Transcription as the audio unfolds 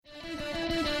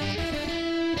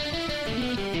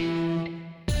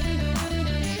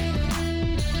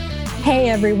Hey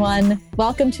everyone,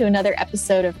 welcome to another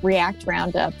episode of React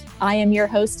Roundup. I am your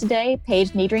host today,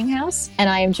 Paige Niedringhaus, and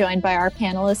I am joined by our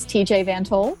panelist, TJ Van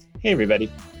Tol. Hey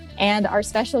everybody. And our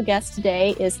special guest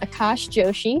today is Akash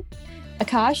Joshi.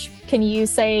 Akash, can you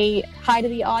say hi to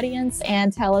the audience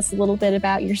and tell us a little bit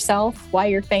about yourself, why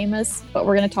you're famous, what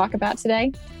we're going to talk about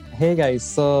today? Hey guys,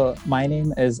 so my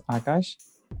name is Akash,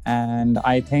 and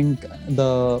I think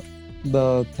the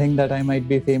thing that I might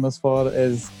be famous for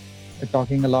is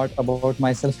talking a lot about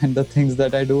myself and the things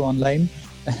that I do online.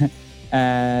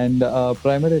 And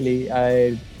primarily,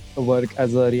 I work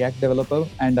as a React developer,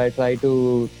 and I try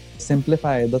to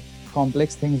simplify the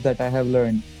complex things that I have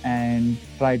learned and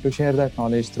try to share that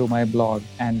knowledge through my blog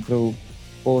and through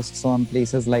posts on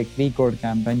places like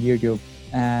FreeCodeCamp and YouTube.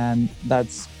 And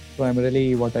that's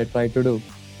primarily what I try to do.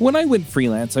 When I went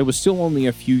freelance, I was still only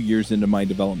a few years into my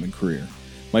development career.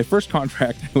 My first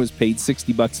contract, I was paid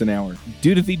 $60 an hour.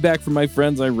 Due to feedback from my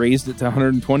friends, I raised it to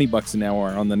 $120 an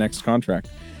hour on the next contract.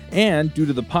 And due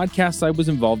to the podcasts I was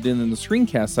involved in and the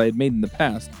screencasts I had made in the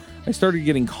past, I started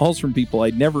getting calls from people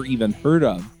I'd never even heard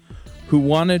of who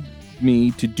wanted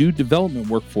me to do development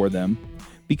work for them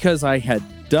because I had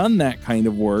done that kind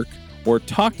of work or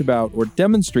talked about or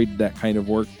demonstrated that kind of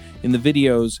work in the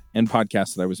videos and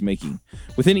podcasts that I was making.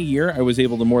 Within a year, I was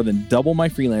able to more than double my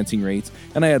freelancing rates,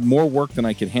 and I had more work than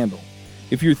I could handle.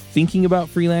 If you're thinking about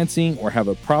freelancing or have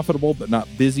a profitable but not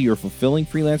busy or fulfilling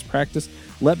freelance practice,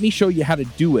 let me show you how to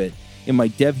do it in my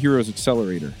Dev Heroes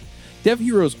Accelerator. Dev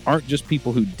Heroes aren't just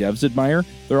people who devs admire,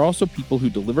 they're also people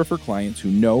who deliver for clients who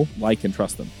know, like, and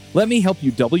trust them. Let me help you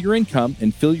double your income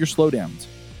and fill your slowdowns.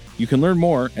 You can learn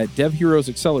more at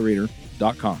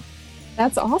devheroesaccelerator.com.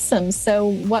 That's awesome. So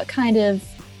what kind of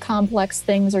complex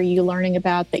things are you learning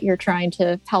about that you're trying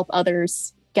to help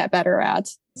others get better at?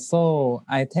 So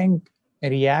I think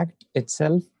React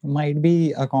itself might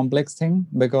be a complex thing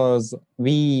because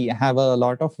we have a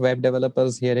lot of web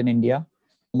developers here in India.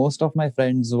 Most of my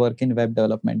friends work in web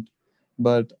development,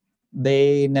 but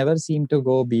they never seem to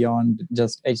go beyond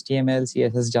just HTML,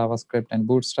 CSS, JavaScript, and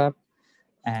Bootstrap,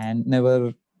 and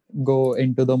never go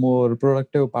into the more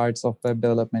productive parts of web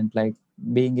development, like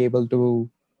being able to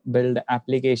build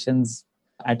applications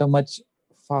at a much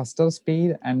faster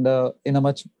speed and in a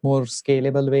much more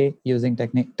scalable way using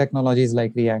technologies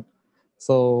like React.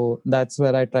 So that's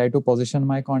where I try to position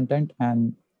my content,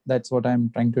 and that's what I'm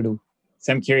trying to do.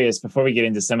 So I'm curious, before we get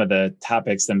into some of the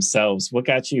topics themselves, what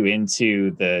got you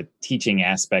into the teaching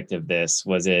aspect of this?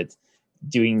 Was it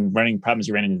running problems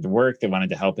you ran into work that wanted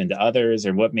to help into others,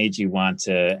 or what made you want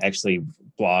to actually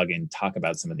blog and talk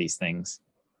about some of these things?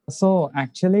 So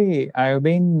actually, I've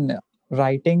been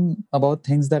writing about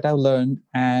things that I've learned,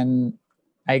 and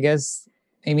I guess,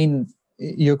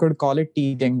 you could call it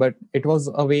teaching, but it was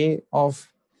a way of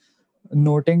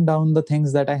noting down the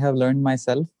things that I have learned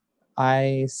myself.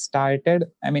 I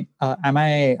started, am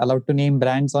I allowed to name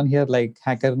brands on here like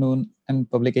Hacker Noon and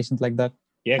publications like that?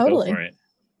 Yeah, Totally. Go for it.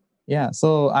 Yeah,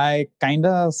 so I kind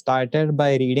of started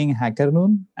by reading Hacker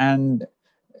Noon, and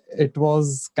it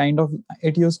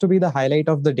used to be the highlight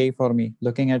of the day for me,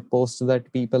 looking at posts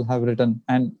that people have written.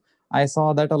 And I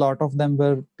saw that a lot of them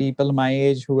were people my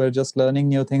age who were just learning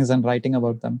new things and writing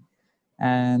about them.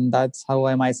 And that's how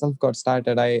I myself got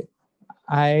started.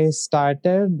 I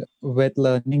started with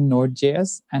learning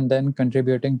Node.js and then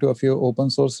contributing to a few open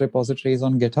source repositories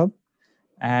on GitHub.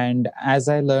 And as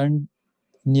I learned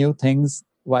new things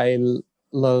while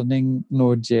learning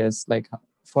Node.js, like,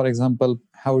 for example,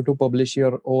 how to publish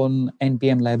your own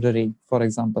NPM library, for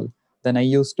example, then I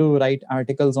used to write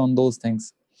articles on those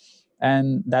things.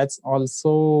 And that's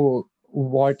also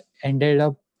what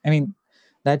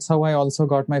that's how I also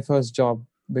got my first job,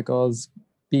 because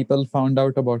people found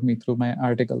out about me through my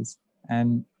articles.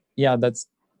 And yeah, that's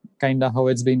kind of how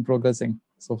it's been progressing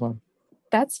so far.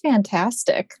 That's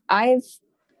fantastic.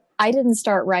 I didn't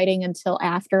start writing until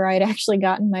after I'd actually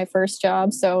gotten my first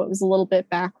job. So it was a little bit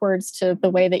backwards to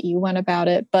the way that you went about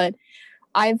it. But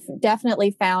I've definitely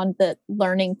found that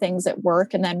learning things at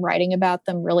work and then writing about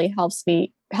them really helps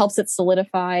it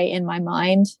solidify in my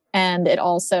mind. And it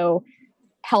also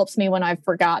helps me when I've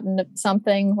forgotten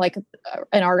something, like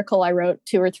an article I wrote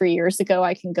 2 or 3 years ago.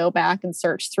 I can go back and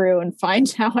search through and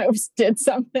find how I did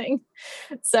something.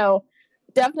 So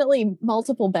definitely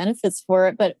multiple benefits for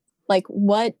it. But like,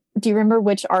 do you remember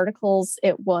which articles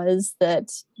it was that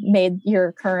made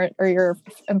your current or your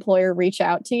employer reach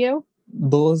out to you?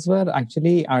 Those were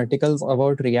actually articles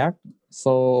about React.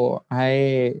 So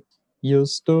I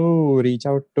used to reach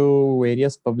out to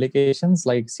various publications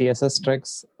like CSS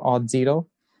Tricks, Auth0.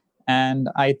 And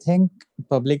I think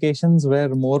publications were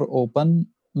more open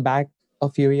back a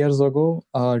few years ago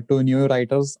to new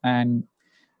writers and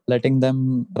letting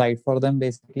them write for them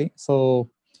basically. So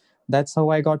that's how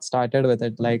I got started with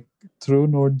it. Like through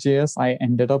Node.js, I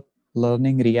ended up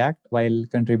learning React while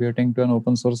contributing to an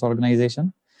open source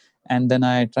organization. And then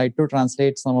I tried to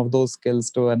translate some of those skills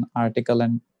to an article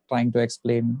and trying to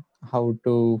explain how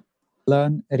to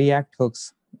learn React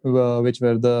hooks, which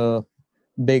were the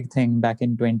big thing back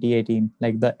in 2018,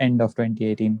 like the end of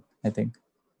 2018, I think.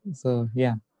 So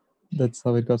yeah, that's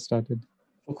how it got started.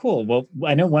 Well, cool. Well,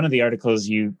 I know one of the articles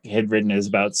you had written is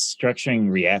about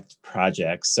structuring React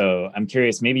projects. So I'm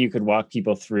curious, maybe you could walk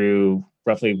people through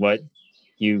roughly what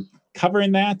you cover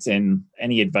in that and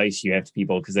any advice you have to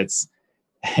people, because it's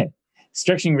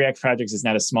structuring React projects is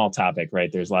not a small topic,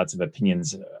 right? There's lots of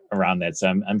opinions around that. So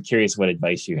I'm curious what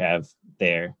advice you have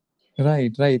there.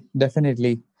 Right,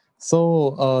 definitely.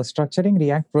 So structuring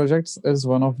React projects is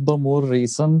one of the more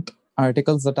recent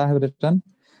articles that I have written.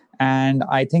 And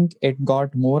I think it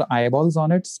got more eyeballs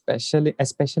on it,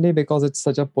 especially because it's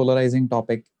such a polarizing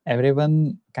topic.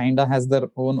 Everyone kind of has their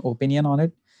own opinion on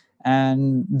it,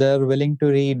 and they're willing to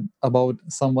read about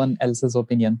someone else's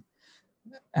opinion.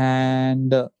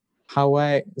 And how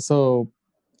I so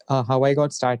how I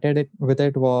got started with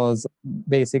it was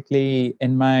basically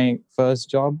in my first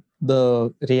job.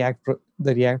 The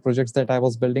React projects that I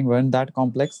was building weren't that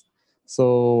complex,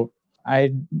 so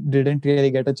I didn't really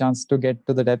get a chance to get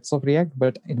to the depths of React.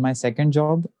 But in my second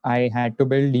job, I had to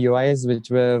build UIs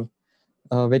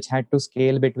which had to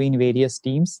scale between various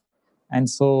teams, and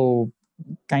so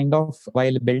kind of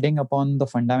while building upon the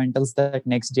fundamentals that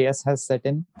Next.js has set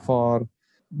in for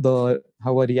the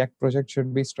how a React project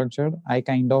should be structured, I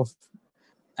kind of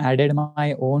added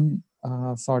my own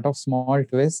sort of small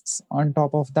twists on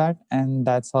top of that, and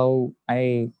that's how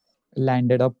I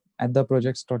landed up at the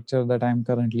project structure that I'm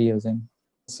currently using.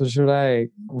 So should I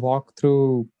walk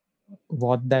through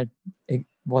what that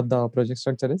what the project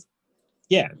structure is?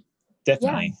 Yeah,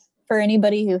 definitely. Yeah. For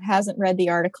anybody who hasn't read the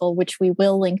article, which we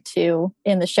will link to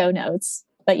in the show notes.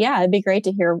 But yeah, it'd be great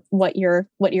to hear what your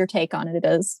take on it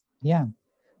is. Yeah.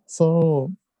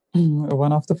 So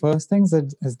one of the first things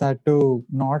is that to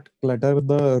not clutter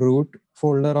the root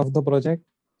folder of the project.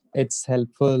 It's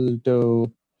helpful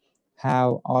to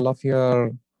have all of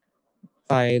your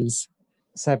files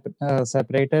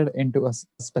separated into a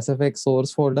specific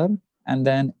source folder. And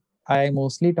then I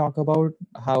mostly talk about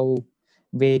how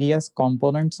various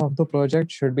components of the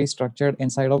project should be structured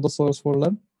inside of the source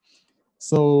folder.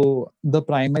 So the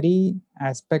primary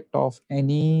aspect of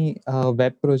any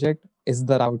web project is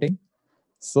the routing.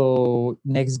 So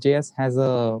Next.js has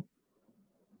a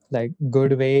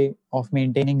good way of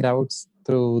maintaining routes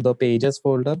through the pages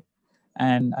folder,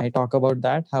 and I talk about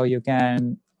that, how you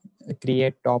can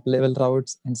create top level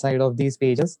routes inside of these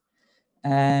pages.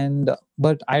 And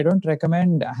but I don't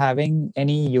recommend having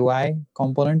any UI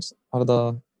components or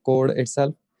the code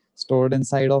itself stored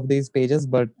inside of these pages,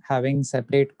 but having a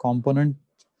separate component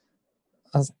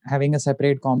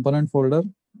folder,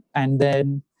 and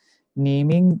then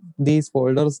naming these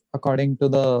folders according to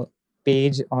the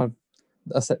page or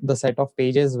the set of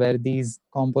pages where these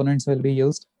components will be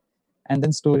used, and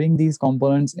then storing these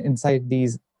components inside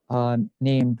these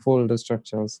named folder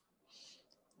structures.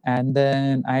 And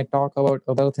then I talk about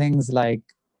other things like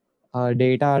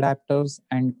data adapters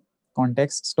and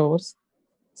context stores.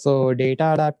 So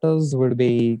data adapters would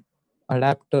be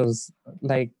adapters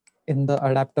like in the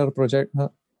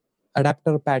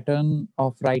adapter pattern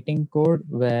of writing code,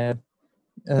 where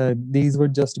these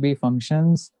would just be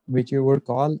functions which you would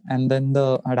call, and then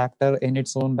the adapter in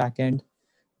its own backend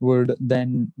would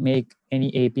then make any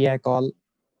API call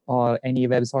or any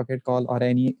WebSocket call or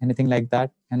anything like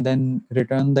that, and then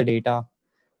return the data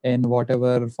in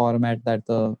whatever format that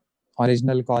the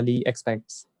original callee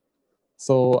expects.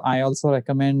 So I also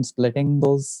recommend splitting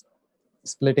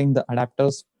the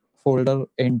adapters folder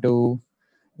into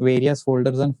various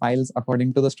folders and files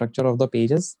according to the structure of the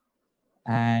pages.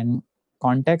 And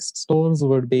context stores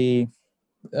would be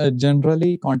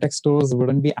generally context stores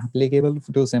wouldn't be applicable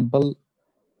to simple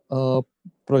uh,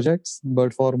 projects,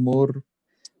 but for more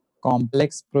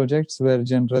complex projects where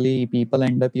generally people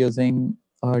end up using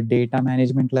a data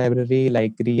management library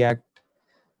like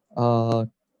uh,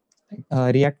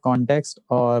 React Context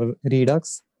or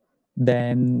Redux,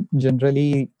 then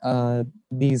generally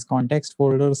these context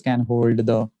folders can hold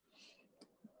the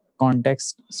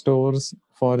context stores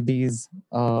for these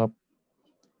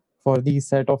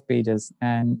set of pages.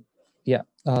 And yeah,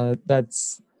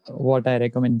 that's what I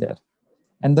recommend there.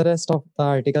 And the rest of the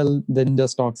article then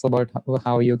just talks about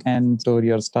how you can store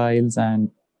your styles and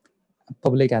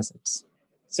public assets.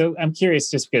 So I'm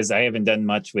curious, just because I haven't done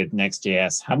much with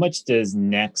Next.js, how much does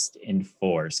Next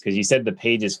enforce? Because you said the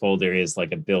pages folder is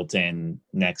like a built-in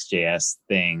Next.js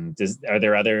thing. Are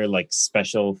there other like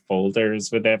special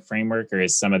folders with that framework, or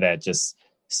is some of that just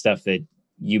stuff that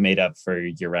you made up for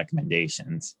your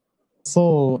recommendations?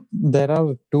 So there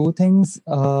are two things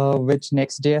which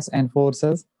Next.js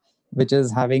enforces, which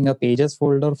is having a pages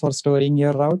folder for storing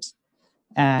your routes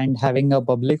and having a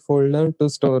public folder to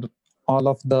store all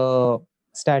of the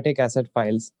static asset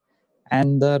files.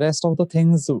 And the rest of the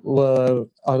things were,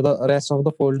 or the rest of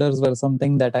the folders were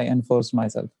something that I enforced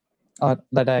myself, or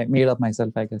that I made up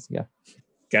myself, I guess. Yeah.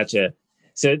 Gotcha.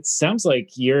 So it sounds like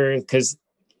because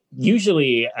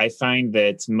usually I find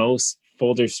that most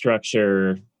folder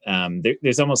structure,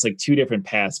 there's almost like two different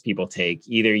paths people take.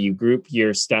 Either you group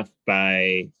your stuff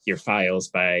by your files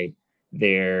by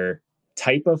their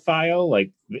type of file,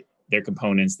 like their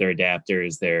components, their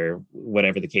adapters, their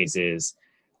whatever the case is,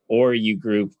 or you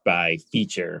group by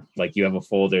feature. Like you have a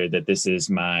folder that this is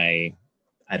my,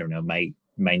 I don't know, my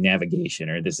navigation,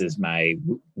 or this is my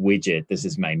widget, this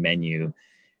is my menu.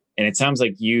 And it sounds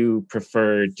like you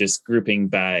prefer just grouping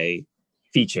by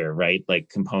feature, right? Like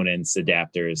components,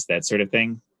 adapters, that sort of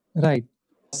thing. Right.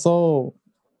 So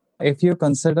if you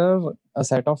consider a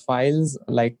set of files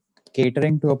like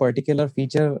catering to a particular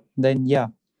feature, then yeah,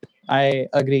 I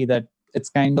agree that it's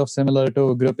kind of similar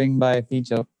to grouping by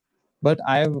feature. But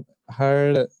I've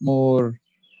heard the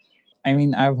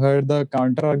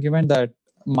counter argument that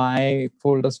my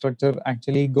folder structure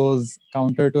actually goes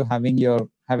counter to having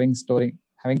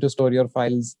to store your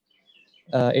files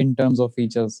in terms of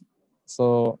features.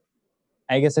 So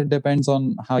I guess it depends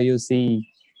on how you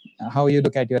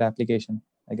look at your application,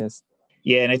 I guess.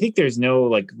 Yeah, and I think there's no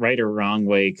like right or wrong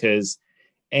way, because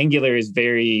Angular is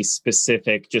very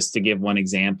specific. Just to give one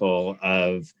example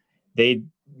of, they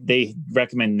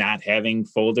recommend not having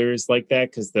folders like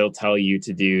that, because they'll tell you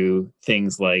to do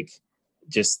things like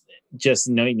just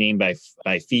name by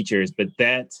features. But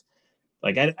that,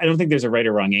 like, I don't think there's a right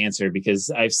or wrong answer, because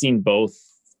I've seen both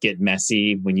get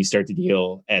messy when you start to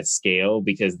deal at scale.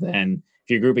 Because then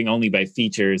if you're grouping only by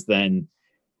features, then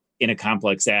in a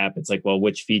complex app, it's like, well,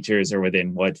 which features are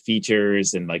within what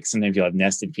features? And like sometimes you'll have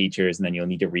nested features and then you'll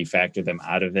need to refactor them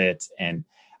out of it. And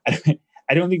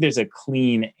I don't think there's a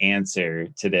clean answer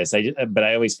to this. But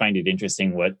I always find it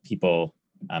interesting what people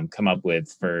come up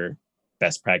with for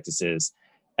best practices.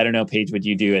 I don't know, Paige, what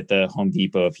you do at the Home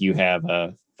Depot if you have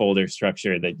a folder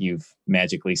structure that you've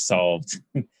magically solved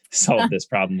this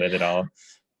problem with at all.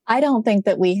 I don't think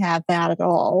that we have that at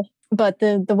all. But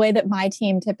the way that my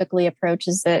team typically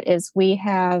approaches it is we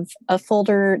have a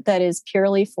folder that is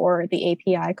purely for the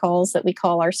API calls that we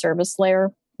call our service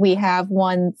layer. We have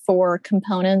one for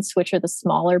components, which are the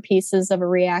smaller pieces of a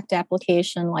React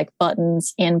application, like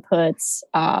buttons, inputs,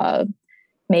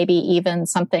 maybe even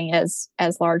something as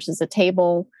large as a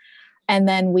table. And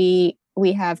then we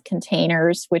have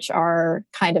containers, which are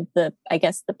kind of the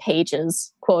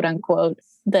pages, quote unquote,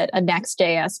 that a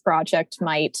Next.js project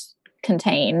might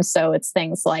contain. So it's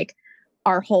things like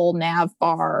our whole nav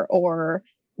bar or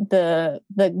the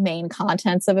main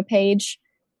contents of a page.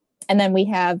 And then we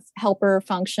have helper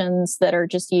functions that are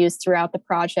just used throughout the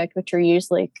project, which are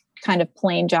usually kind of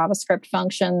plain JavaScript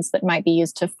functions that might be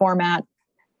used to format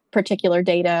particular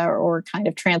data or kind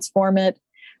of transform it.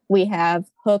 We have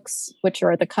hooks, which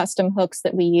are the custom hooks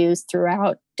that we use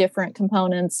throughout different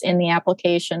components in the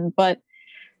application. But,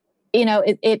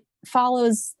 it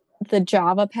follows the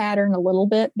Java pattern a little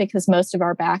bit, because most of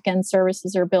our backend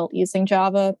services are built using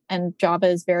Java, and Java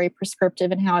is very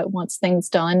prescriptive in how it wants things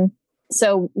done.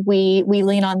 So we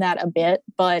lean on that a bit,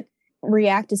 but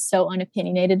React is so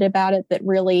unopinionated about it that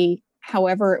really,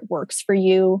 however it works for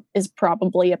you is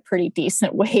probably a pretty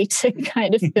decent way to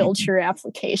kind of build your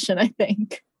application, I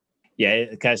think.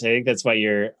 Yeah, gosh, I think that's why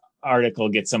your article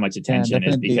gets so much attention,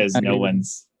 is because no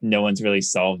one's really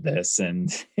solved this, and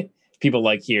people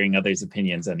like hearing others'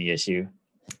 opinions on the issue.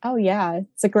 Oh, yeah.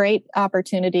 It's a great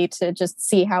opportunity to just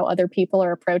see how other people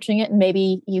are approaching it. And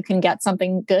maybe you can get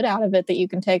something good out of it that you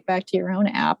can take back to your own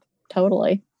app.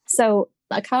 Totally. So,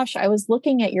 Akash, I was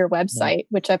looking at your website,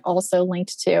 which I've also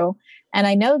linked to, and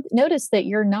I noticed that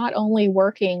you're not only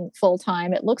working full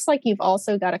time, it looks like you've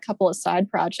also got a couple of side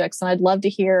projects. And I'd love to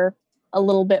hear a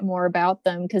little bit more about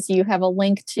them, because you have a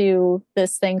link to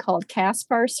this thing called Cast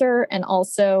Parser and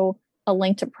also a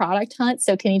link to Product Hunt.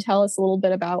 So can you tell us a little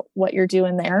bit about what you're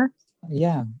doing there?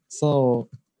 Yeah. So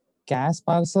Cast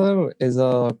Parser is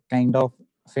a kind of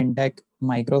fintech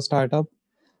micro startup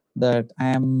that I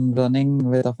am running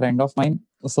with a friend of mine.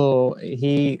 So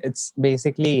it's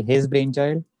basically his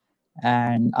brainchild,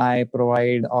 and I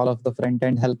provide all of the front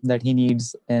end help that he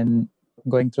needs in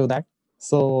going through that.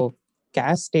 So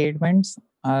cash statements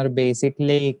are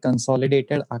basically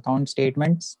consolidated account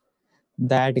statements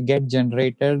that get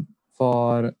generated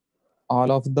for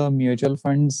all of the mutual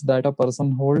funds that a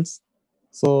person holds.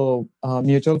 So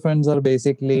mutual funds are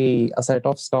basically a set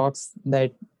of stocks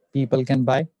that people can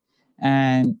buy,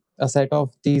 and a set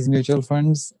of these mutual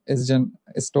funds is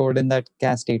stored in that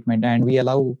cash statement, and we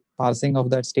allow parsing of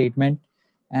that statement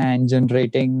and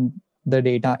generating the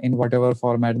data in whatever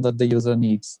format that the user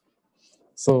needs.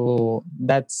 So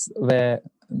that's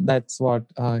what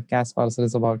cash parser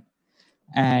is about.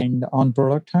 And on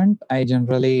Product Hunt, I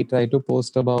generally try to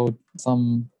post about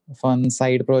some fun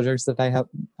side projects that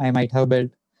I might have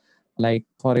built. Like,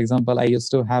 for example, I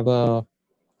used to have a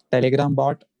Telegram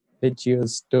bot which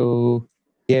used to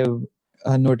give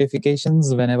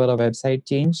notifications whenever a website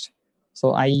changed.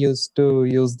 So I used to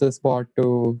use this bot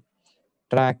to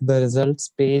track the results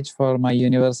page for my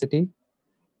university.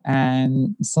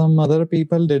 And some other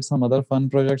people did some other fun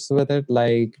projects with it,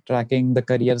 like tracking the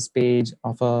careers page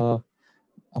of a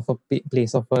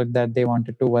place of work that they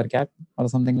wanted to work at or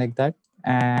something like that.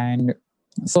 And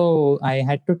so I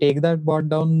had to take that bot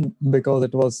down because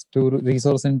it was too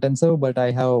resource intensive, but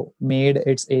I have made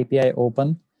its API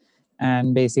open.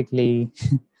 And basically,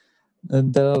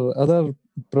 there are other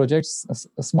projects,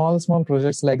 small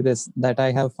projects like this that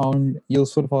I have found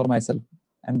useful for myself.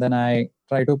 And then I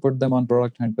try to put them on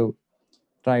Product Hunt to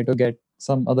try to get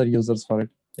some other users for it,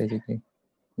 basically.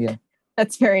 Yeah.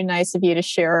 That's very nice of you to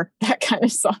share that kind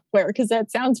of software, because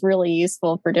that sounds really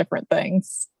useful for different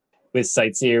things. With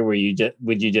Sightseer,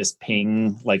 would you just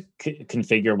ping like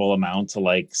configurable amount to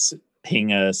like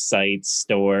ping a site,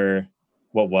 store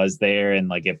what was there, and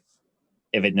like if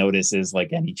it notices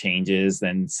like any changes,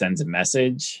 then sends a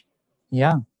message?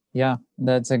 Yeah,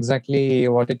 that's exactly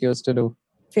what it used to do.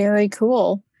 Very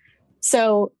cool.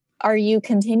 So are you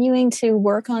continuing to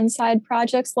work on side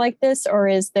projects like this, or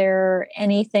is there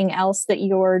anything else that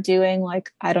you're doing,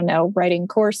 like, I don't know, writing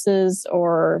courses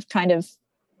or kind of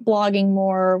blogging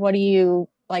more? What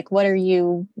are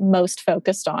you most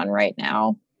focused on right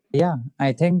now? Yeah,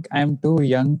 I think I'm too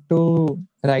young to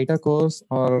write a course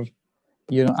or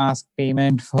ask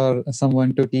payment for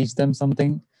someone to teach them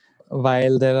something,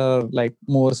 while there are like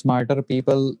more smarter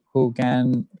people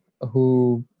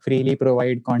who freely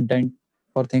provide content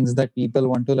for things that people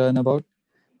want to learn about.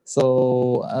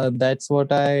 So that's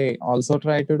what I also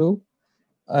try to do.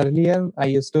 Earlier, I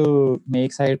used to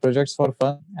make side projects for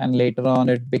fun, and later on,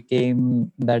 it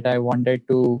became that I wanted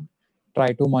to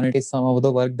try to monetize some of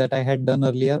the work that I had done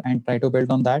earlier and try to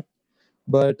build on that.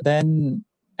 But then,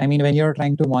 I mean, when you're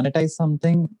trying to monetize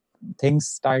something, things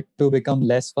start to become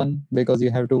less fun because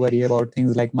you have to worry about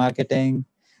things like marketing.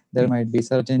 There might be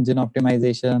search engine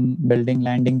optimization, building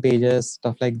landing pages,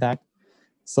 stuff like that.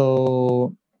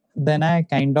 So then I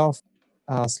kind of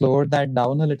slowed that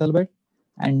down a little bit,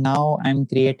 and now I'm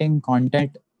creating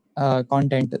content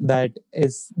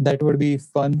that would be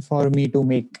fun for me to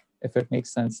make, if it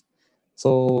makes sense.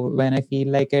 So when I feel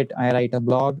like it, I write a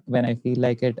blog. When I feel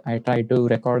like it, I try to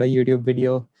record a YouTube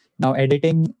video. Now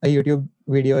editing a YouTube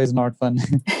video is not fun,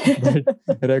 but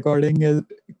recording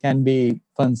can be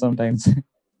fun sometimes.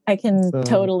 I can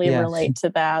totally relate to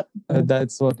that.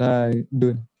 That's what I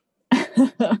do.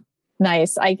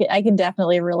 Nice. I can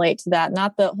definitely relate to that.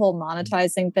 Not the whole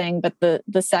monetizing thing, but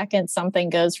the second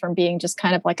something goes from being just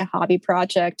kind of like a hobby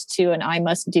project to an I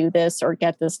must do this or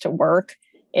get this to work,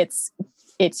 it's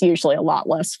usually a lot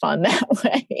less fun that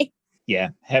way. Yeah,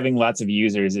 having lots of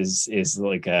users is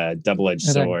like a double-edged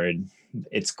sword. Right.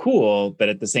 It's cool, but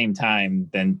at the same time,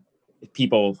 then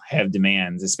people have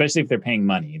demands, especially if they're paying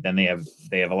money. Then they have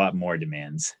a lot more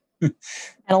demands. And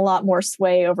a lot more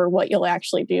sway over what you'll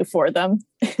actually do for them.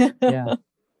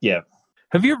 Yeah.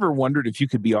 Have you ever wondered if you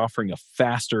could be offering a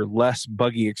faster, less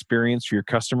buggy experience for your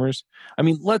customers? I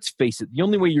mean, let's face it, the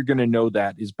only way you're going to know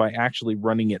that is by actually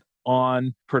running it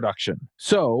on production.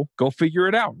 So go figure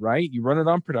it out, right? You run it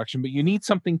on production, but you need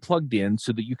something plugged in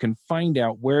so that you can find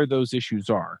out where those issues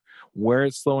are, where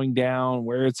it's slowing down,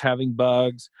 where it's having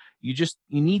bugs. You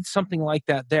need something like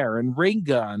that there. And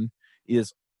Raygun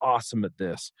is awesome at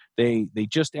this. They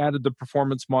just added the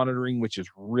performance monitoring, which is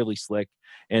really slick,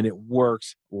 and it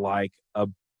works like a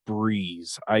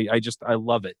breeze. I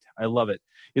love it. I love it.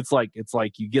 It's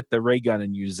like you get the ray gun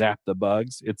and you zap the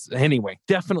bugs. Anyway,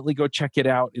 definitely go check it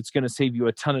out. It's going to save you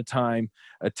a ton of time,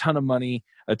 a ton of money,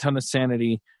 a ton of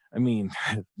sanity. I mean,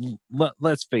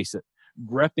 let's face it.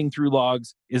 Grepping through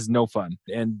logs is no fun,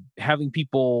 and having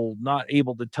people not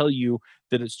able to tell you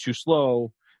that it's too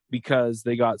slow because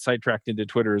they got sidetracked into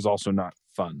Twitter is also not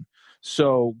fun.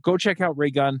 So go check out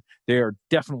Raygun. They are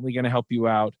definitely going to help you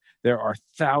out. There are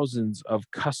thousands of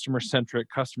customer-centric,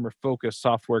 customer-focused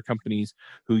software companies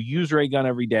who use Raygun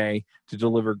every day to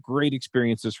deliver great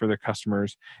experiences for their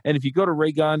customers. And if you go to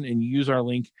Raygun and you use our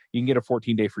link, you can get a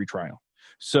 14-day free trial.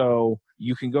 So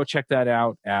you can go check that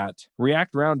out at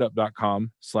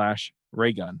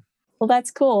reactroundup.com/Raygun. Well,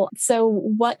 that's cool. So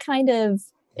what kind of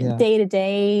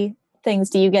day-to-day things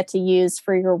do you get to use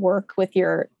for your work with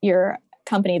your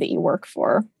company that you work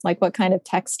for? Like what kind of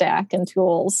tech stack and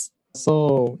tools?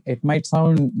 So it might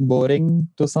sound boring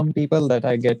to some people that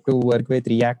I get to work with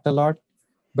React a lot,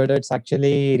 but it's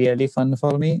actually really fun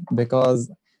for me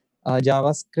because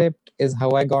JavaScript is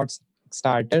how I got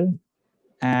started,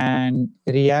 and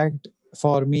React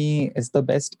for me is the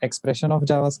best expression of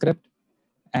JavaScript,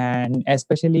 and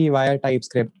especially via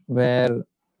TypeScript, where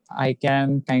I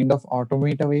can kind of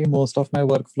automate away most of my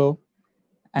workflow.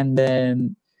 And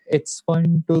then it's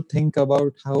fun to think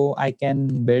about how I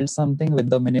can build something with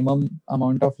the minimum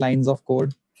amount of lines of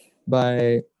code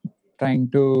by trying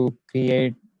to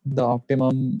create the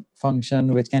optimum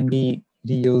function which can be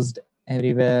reused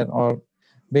everywhere, or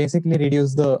basically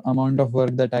reduce the amount of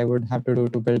work that I would have to do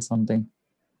to build something.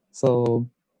 So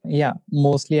yeah,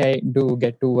 mostly I do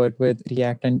get to work with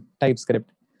React and TypeScript,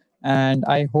 and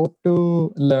I hope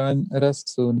to learn Rust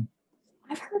soon.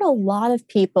 I've heard a lot of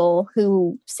people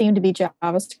who seem to be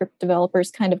JavaScript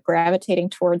developers kind of gravitating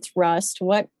towards Rust.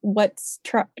 What's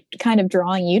kind of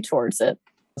drawing you towards it?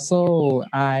 So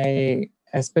I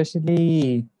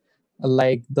especially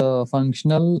like the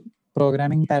functional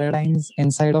programming paradigms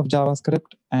inside of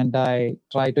JavaScript, and I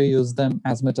try to use them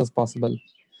as much as possible.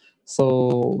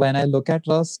 So when I look at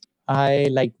Rust, I,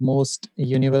 like most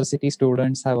university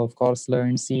students, have of course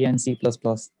learned C and C++.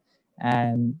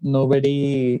 And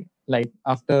nobody, like,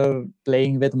 after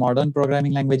playing with modern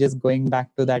programming languages, going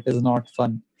back to that is not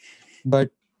fun.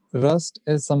 But Rust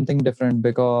is something different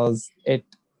because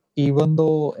even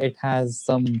though it has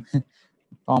some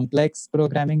complex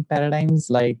programming paradigms,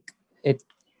 like it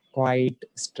quite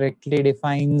strictly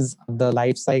defines the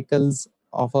life cycles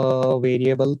of a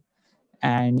variable,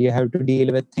 and you have to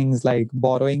deal with things like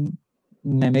borrowing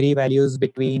memory values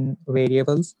between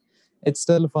variables. It's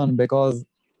still fun because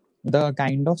the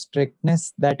kind of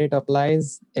strictness that it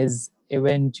applies is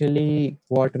eventually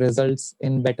what results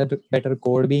in better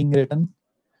code being written.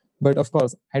 But of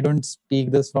course, I don't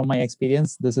speak this from my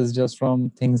experience. This is just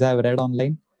from things I've read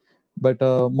online. But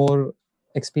a more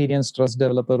experienced Rust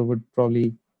developer would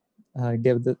probably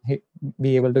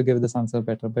be able to give this answer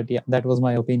better. But yeah, that was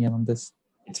my opinion on this.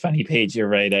 It's funny, Paige, you're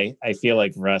right. I feel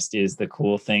like Rust is the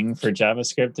cool thing for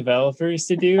JavaScript developers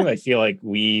to do. I feel like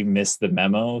we missed the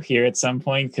memo here at some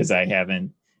point because I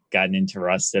haven't gotten into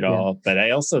Rust at all. But I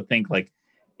also think like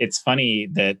it's funny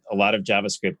that a lot of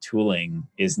JavaScript tooling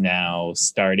is now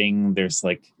starting. There's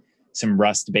like some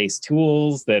Rust-based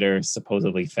tools that are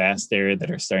supposedly faster that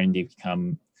are starting to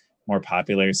become more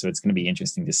popular. So it's going to be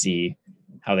interesting to see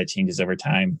how that changes over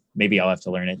time. Maybe I'll have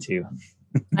to learn it too.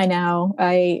 I know.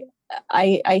 I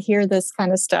hear this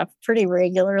kind of stuff pretty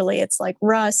regularly. It's like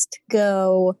Rust,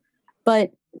 Go.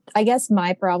 But I guess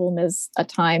my problem is a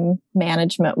time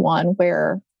management one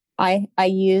where I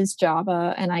use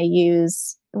Java and I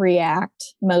use React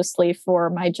mostly for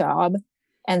my job.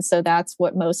 And so that's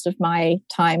what most of my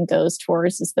time goes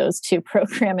towards, is those two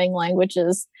programming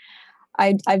languages.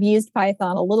 I've used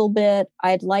Python a little bit.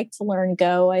 I'd like to learn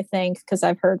Go, I think, because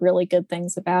I've heard really good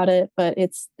things about it. But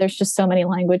there's just so many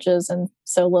languages and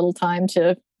so little time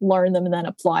to learn them and then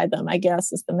apply them, I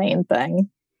guess, is the main thing.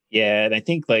 Yeah, and I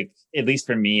think, like, at least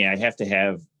for me, I have to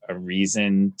have a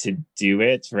reason to do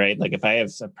it, right? Like if I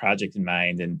have a project in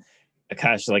mind, and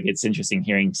Akash, like it's interesting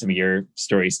hearing some of your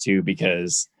stories too,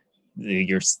 because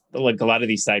you're like a lot of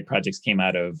these side projects came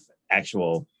out of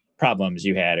actual problems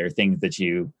you had or things that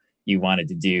you wanted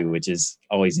to do, which is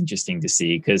always interesting to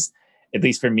see. Because at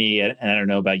least for me, and I don't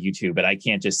know about you two, but I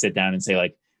can't just sit down and say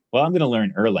like, well, I'm going to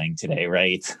learn Erlang today,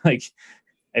 right? Like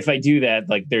if I do that,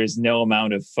 like there's no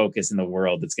amount of focus in the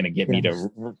world that's going to get me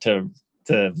to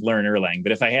learn Erlang.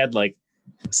 But if I had like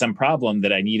some problem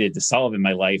that I needed to solve in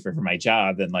my life or for my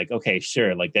job, then like, okay,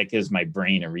 sure. Like that gives my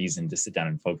brain a reason to sit down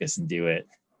and focus and do it.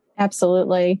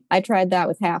 Absolutely. I tried that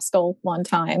with Haskell one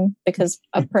time because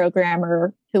a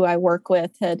programmer who I work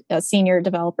with, had a senior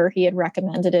developer, he had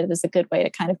recommended it as a good way to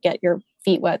kind of get your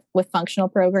feet wet with functional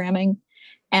programming.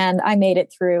 And I made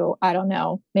it through, I don't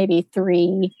know, maybe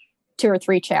 2 or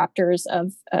 3 chapters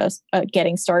of a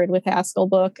getting started with Haskell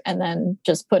book, and then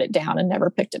just put it down and never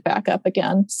picked it back up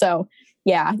again. So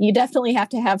yeah, you definitely have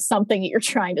to have something that you're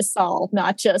trying to solve,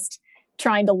 not just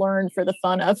trying to learn for the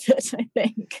fun of it, I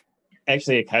think.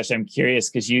 Actually, Akash, I'm curious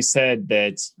because you said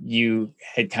that you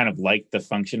had kind of liked the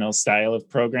functional style of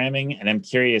programming. And I'm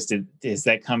curious, does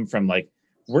that come from like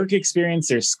work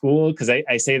experience or school? Because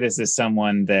I say this as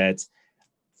someone that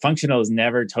functional has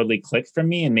never totally clicked for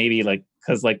me. And maybe like,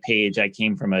 because like Paige, I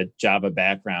came from a Java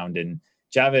background, and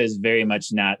Java is very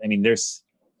much not, I mean,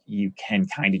 you can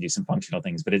kind of do some functional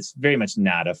things, but it's very much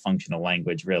not a functional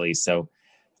language really. So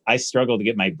I struggle to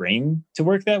get my brain to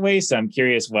work that way. So I'm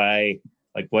curious why,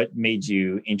 like, what made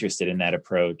you interested in that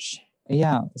approach?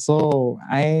 Yeah, so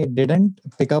I didn't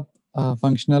pick up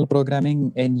functional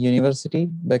programming in university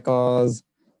because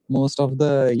most of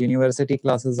the university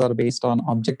classes are based on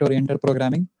object-oriented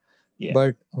programming. Yeah.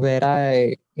 But where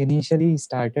I initially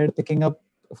started picking up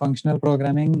functional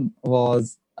programming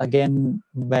was again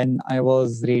when I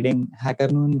was reading Hacker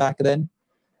Noon back then.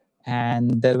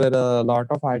 And there were a lot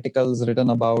of articles written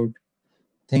about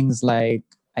things like,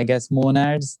 I guess,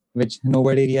 monads, which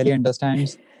nobody really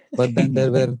understands. But then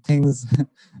there were things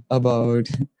about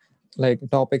like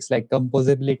topics like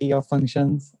composability of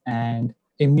functions and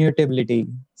immutability.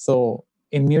 So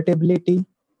immutability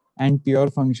and pure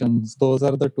functions, those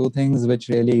are the two things which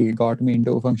really got me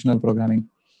into functional programming,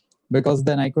 because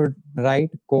then I could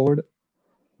write code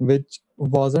which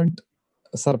wasn't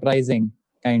surprising,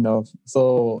 kind of.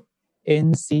 So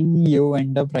in C, you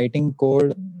end up writing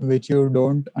code which you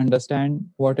don't understand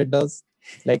what it does.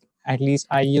 Like, at least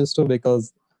I used to,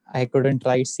 because I couldn't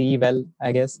write C well,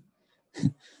 I guess.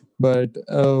 But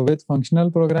with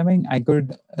functional programming, I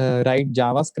could write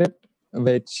JavaScript,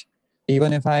 which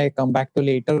even if I come back to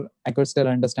later, I could still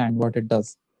understand what it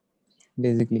does,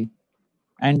 basically.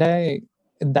 And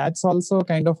that's also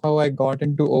kind of how I got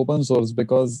into open source,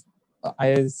 because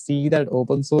I see that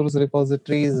open source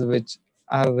repositories which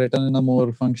are written in a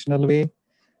more functional way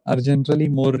are generally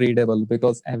more readable,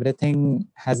 because everything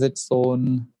has its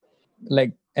own,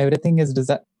 like, everything is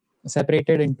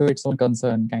separated into its own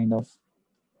concern, kind of.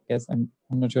 Yes, I'm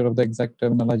not sure of the exact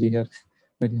terminology here,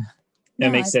 but yeah.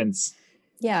 That makes sense.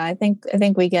 Yeah, I think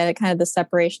we get it. Kind of the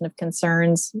separation of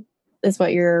concerns is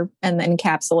what and the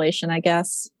encapsulation, I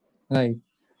guess. Right.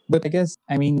 But I guess,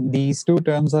 I mean, these two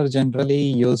terms are generally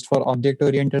used for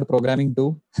object-oriented programming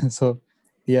too. So,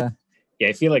 yeah. Yeah,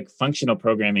 I feel like functional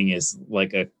programming is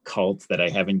like a cult that I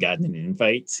haven't gotten an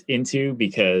invite into,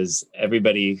 because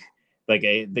everybody, like,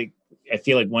 I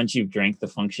feel like once you've drank the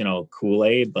functional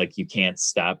Kool-Aid, like you can't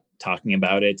stop talking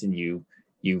about it, and you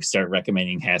start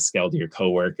recommending Haskell to your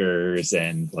coworkers,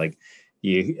 and like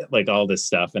you like all this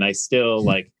stuff. And I still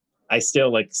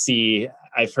see,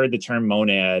 I've heard the term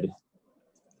monad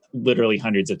literally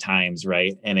hundreds of times,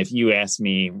 right? And if you ask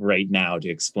me right now to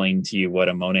explain to you what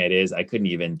a monad is, I couldn't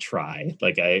even try.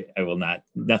 Like I will not,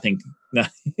 nothing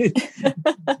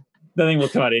will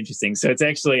come out interesting. So it's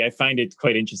actually, I find it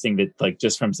quite interesting that, like,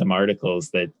 just from some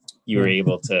articles that you were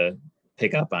able to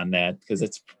pick up on that, because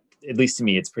it's, at least to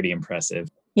me, it's pretty impressive.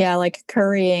 Yeah, like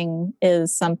currying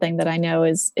is something that I know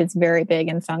is very big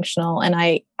and functional. And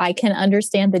I can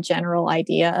understand the general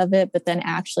idea of it, but then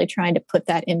actually trying to put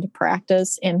that into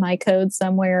practice in my code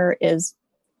somewhere is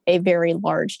a very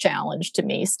large challenge to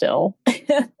me still.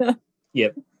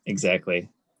 Yep, exactly.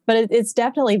 But it's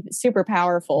definitely super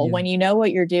powerful when you know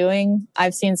what you're doing.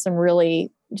 I've seen some really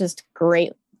just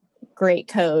great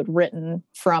code written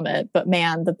from it. But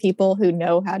man, the people who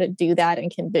know how to do that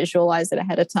and can visualize it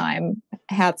ahead of time,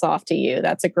 hats off to you.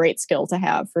 That's a great skill to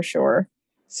have for sure.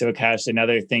 So Akash,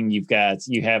 another thing you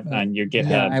have on your GitHub.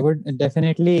 Yeah, I would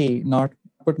definitely not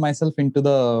put myself into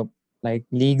the like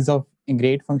leagues of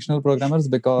great functional programmers,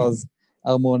 because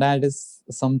a monad is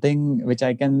something which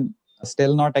I can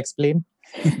still not explain.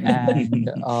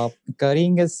 And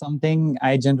currying is something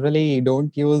I generally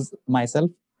don't use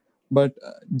myself. But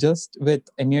just with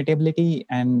immutability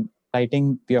and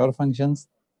writing pure functions,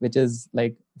 which is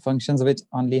like functions which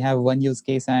only have one use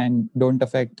case and don't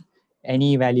affect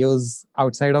any values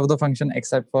outside of the function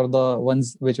except for the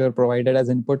ones which were provided as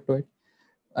input to it.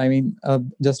 I mean,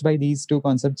 just by these two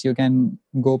concepts, you can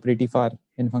go pretty far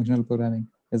in functional programming,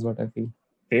 is what I feel.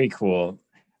 Very cool.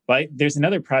 But there's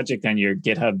another project on your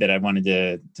GitHub that I wanted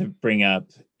to bring up.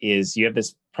 Is you have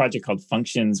this project called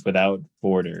Functions Without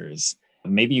Borders.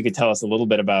 Maybe you could tell us a little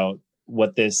bit about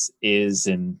what this is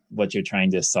and what you're trying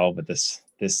to solve with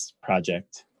this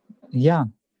project. Yeah.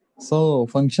 So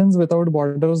Functions Without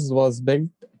Borders was built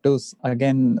to,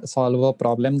 again, solve a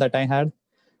problem that I had.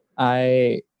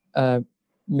 I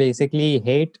basically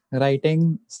hate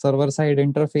writing server-side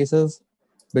interfaces,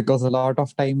 because a lot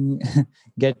of time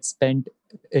gets spent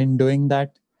in doing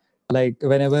that. Like,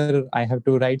 whenever I have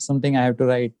to write something, I have to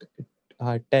write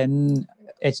 10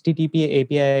 HTTP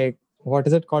API. What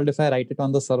is it called if I write it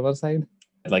on the server side?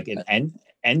 Like an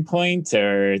endpoint,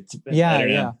 or Yeah, I don't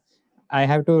know. yeah. I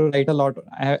have to write a lot.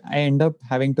 I end up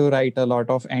having to write a lot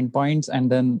of endpoints and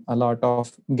then a lot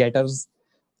of getters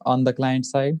on the client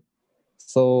side.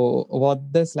 So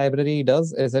what this library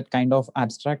does is it kind of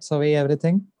abstracts away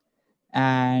everything,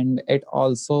 and it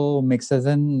also mixes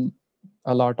in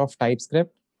a lot of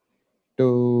TypeScript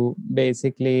to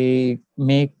basically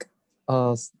make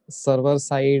server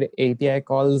side API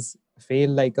calls feel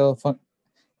like a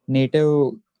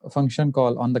native function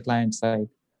call on the client side.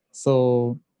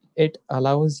 So it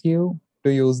allows you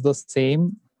to use the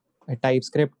same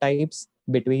TypeScript types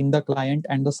between the client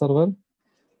and the server.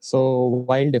 So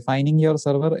while defining your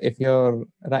server, if you're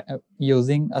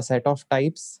using a set of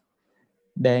types,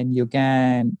 then you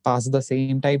can pass the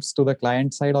same types to the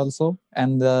client side also.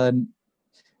 And then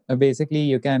basically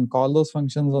you can call those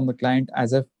functions on the client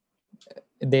as if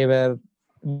they were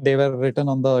written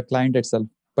on the client itself.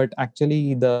 But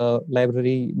actually the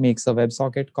library makes a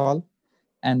WebSocket call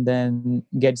and then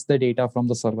gets the data from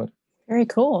the server. Very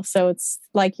cool. So it's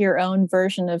like your own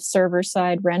version of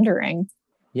server-side rendering.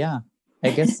 Yeah,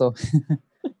 I guess so.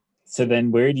 So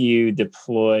then where do you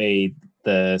deploy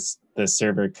the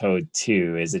server code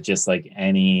to? Is it just like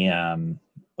any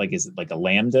is it like a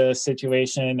Lambda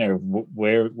situation, or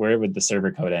where would the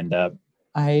server code end up?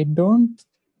 I don't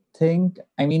think,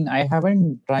 I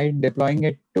haven't tried deploying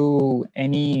it to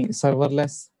any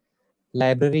serverless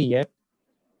library yet,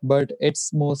 but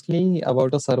it's mostly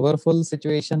about a serverful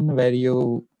situation where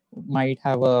you might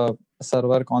have a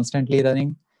server constantly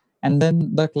running, and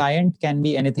then the client can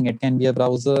be anything. It can be a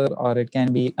browser or it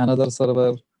can be another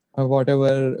server or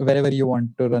whatever, wherever you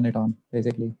want to run it on,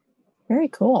 basically. Very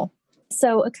cool.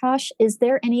 So Akash, is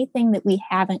there anything that we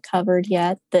haven't covered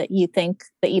yet that you think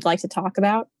that you'd like to talk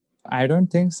about? I don't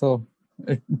think so.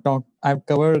 I've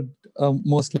covered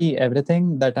mostly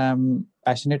everything that I'm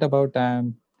passionate about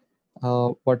and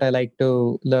what I like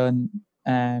to learn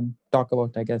and talk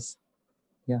about, I guess.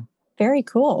 Yeah. Very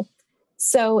cool.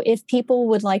 So if people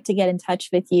would like to get in touch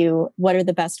with you, what are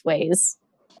the best ways?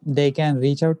 They can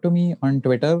reach out to me on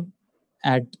Twitter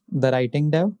at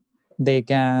TheWritingDev. They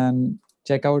can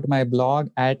check out my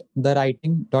blog at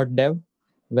thewriting.dev,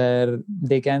 where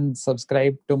they can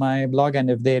subscribe to my blog. And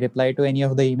if they reply to any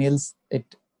of the emails,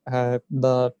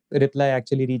 the reply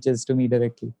actually reaches to me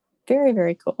directly. Very,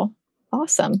 very cool.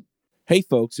 Awesome. Hey,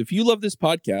 folks, if you love this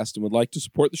podcast and would like to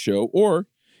support the show, or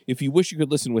if you wish you could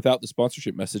listen without the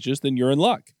sponsorship messages, then you're in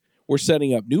luck. We're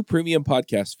setting up new premium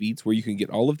podcast feeds where you can get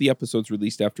all of the episodes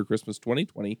released after Christmas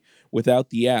 2020 without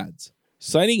the ads.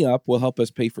 Signing up will help us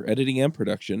pay for editing and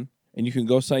production, and you can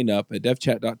go sign up at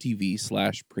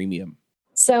devchat.tv/premium.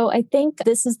 So I think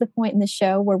this is the point in the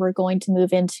show where we're going to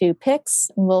move into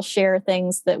picks, and we'll share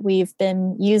things that we've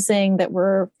been using that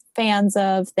we're fans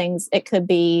of. Things, it could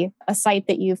be a site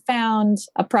that you found,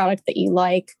 a product that you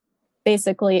like,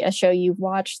 basically a show you've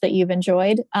watched that you've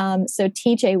enjoyed. So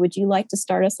TJ, would you like to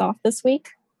start us off this week?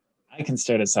 I can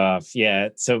start us off. Yeah.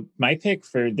 So my pick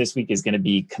for this week is going to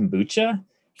be kombucha.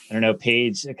 I don't know,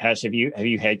 Paige, Akash, have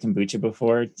you had kombucha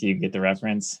before? Do you get the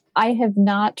reference? I have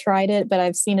not tried it, but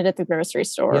I've seen it at the grocery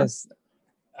store. Yes.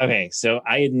 Okay, so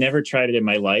I had never tried it in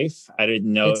my life. I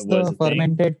didn't know It's it was the a thing.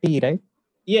 fermented tea, right?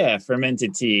 Yeah,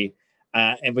 fermented tea,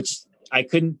 and which I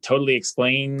couldn't totally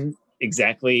explain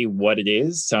exactly what it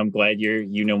is. So I'm glad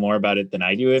you know more about it than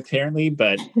I do, apparently.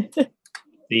 But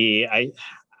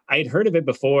I'd heard of it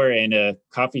before, and a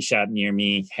coffee shop near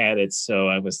me had it. So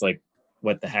I was like,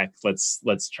 "What the heck?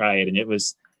 Let's try it." And it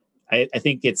was, I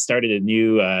think it started a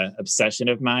new obsession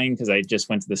of mine, because I just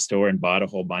went to the store and bought a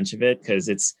whole bunch of it because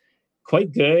it's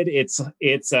quite good. It's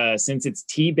since it's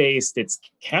tea based, it's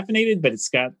caffeinated, but it's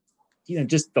got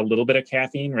just a little bit of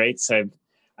caffeine, right? So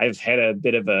I've had a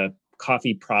bit of a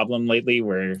coffee problem lately,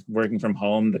 where working from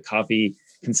home, the coffee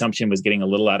consumption was getting a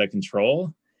little out of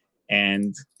control.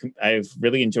 And I've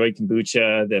really enjoyed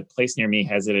kombucha. The place near me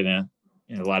has it in a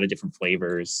lot of different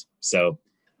flavors. So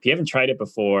if you haven't tried it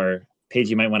before, Paige,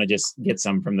 you might want to just get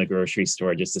some from the grocery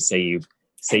store just to say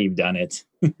you've done it.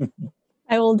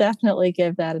 I will definitely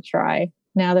give that a try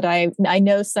now that I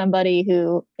know somebody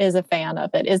who is a fan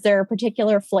of it. Is there a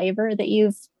particular flavor that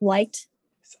you've liked?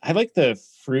 I like the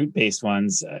fruit-based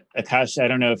ones. Akash, I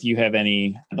don't know if you have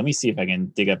any. Let me see if I can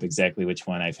dig up exactly which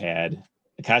one I've had.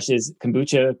 Akash, is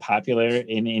kombucha popular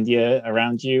in India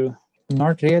around you?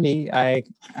 Not really. I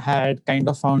had kind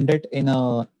of found it in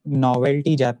a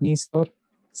novelty Japanese store.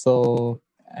 So,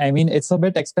 it's a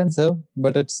bit expensive,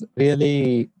 but it's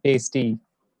really tasty.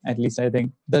 At least I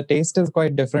think the taste is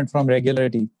quite different from regular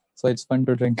tea. So it's fun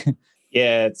to drink.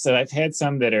 Yeah. So I've had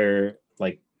some that are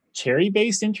like cherry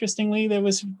based, interestingly, that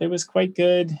was quite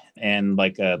good, and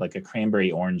like a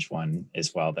cranberry orange one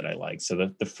as well that I liked.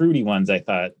 So the fruity ones I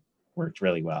thought worked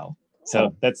really well.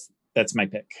 So that's my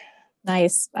pick.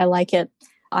 Nice. I like it.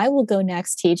 I will go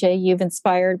next, TJ. You've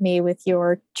inspired me with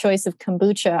your choice of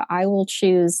kombucha. I will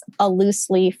choose a loose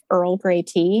leaf Earl Grey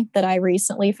tea that I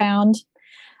recently found.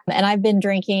 And I've been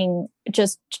drinking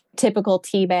just typical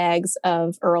tea bags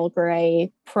of Earl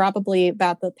Grey probably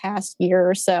about the past year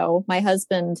or so. My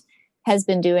husband has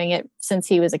been doing it since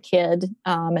he was a kid.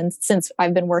 And since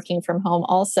I've been working from home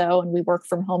also, and we work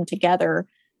from home together,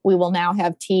 we will now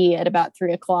have tea at about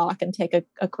 3:00 and take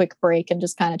a quick break and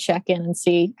just kind of check in and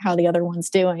see how the other one's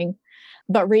doing.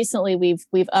 But recently we've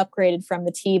upgraded from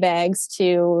the tea bags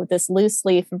to this loose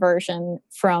leaf version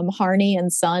from Harney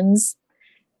and Sons.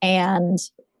 And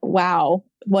wow,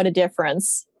 what a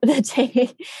difference. It's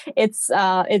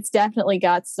definitely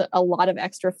got a lot of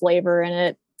extra flavor in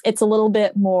it. It's a little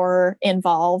bit more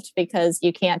involved because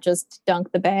you can't just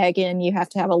dunk the bag in. You have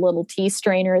to have a little tea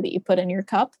strainer that you put in your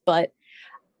cup, but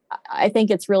I think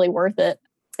it's really worth it.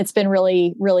 It's been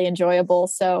really, really enjoyable.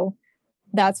 So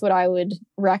that's what I would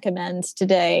recommend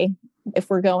today if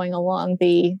we're going along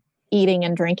the eating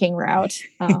and drinking route.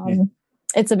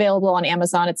 It's available on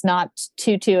Amazon. It's not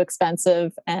too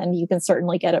expensive, and you can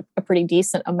certainly get a pretty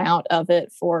decent amount of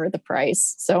it for the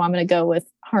price. So I'm going to go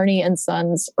with Harney and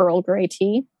Sons Earl Grey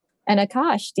tea. And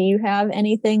Akash, do you have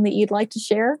anything that you'd like to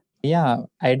share? Yeah,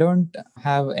 I don't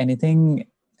have anything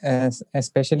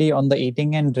especially on the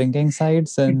eating and drinking side,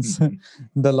 since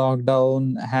the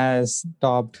lockdown has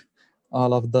stopped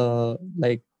all of the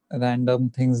random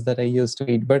things that I used to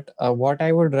eat. But what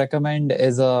I would recommend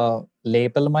is a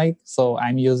lapel mic. So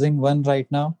I'm using one right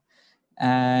now,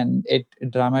 and it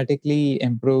dramatically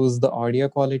improves the audio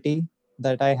quality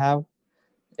that I have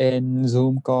in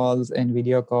Zoom calls, in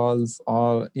video calls,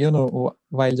 or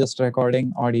while just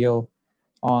recording audio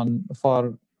on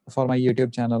for my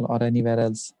YouTube channel or anywhere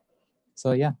else.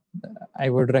 So yeah, I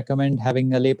would recommend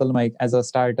having a lapel mic as a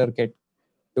starter kit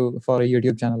for a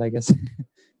YouTube channel, I guess.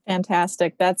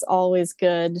 Fantastic. That's always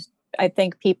good. I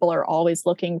think people are always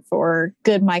looking for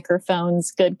good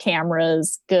microphones, good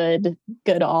cameras, good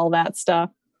all that stuff,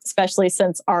 especially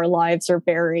since our lives are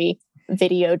very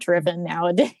video driven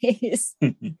nowadays.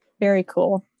 Very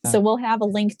cool. So we'll have a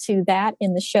link to that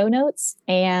in the show notes,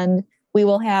 and we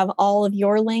will have all of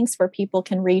your links where people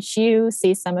can reach you,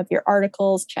 see some of your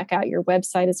articles, check out your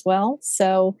website as well.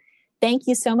 So thank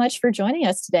you so much for joining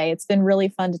us today. It's been really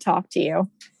fun to talk to you.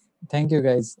 Thank you,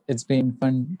 guys. It's been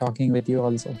fun talking with you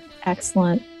also.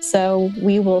 Excellent. So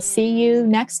we will see you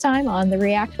next time on the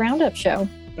React Roundup Show.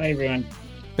 Bye, everyone.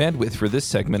 Bandwidth for this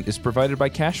segment is provided by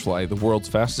CacheFly, the world's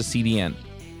fastest CDN.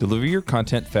 Deliver your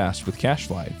content fast with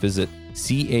CacheFly. Visit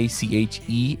CacheFly.com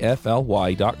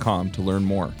to learn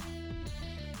more.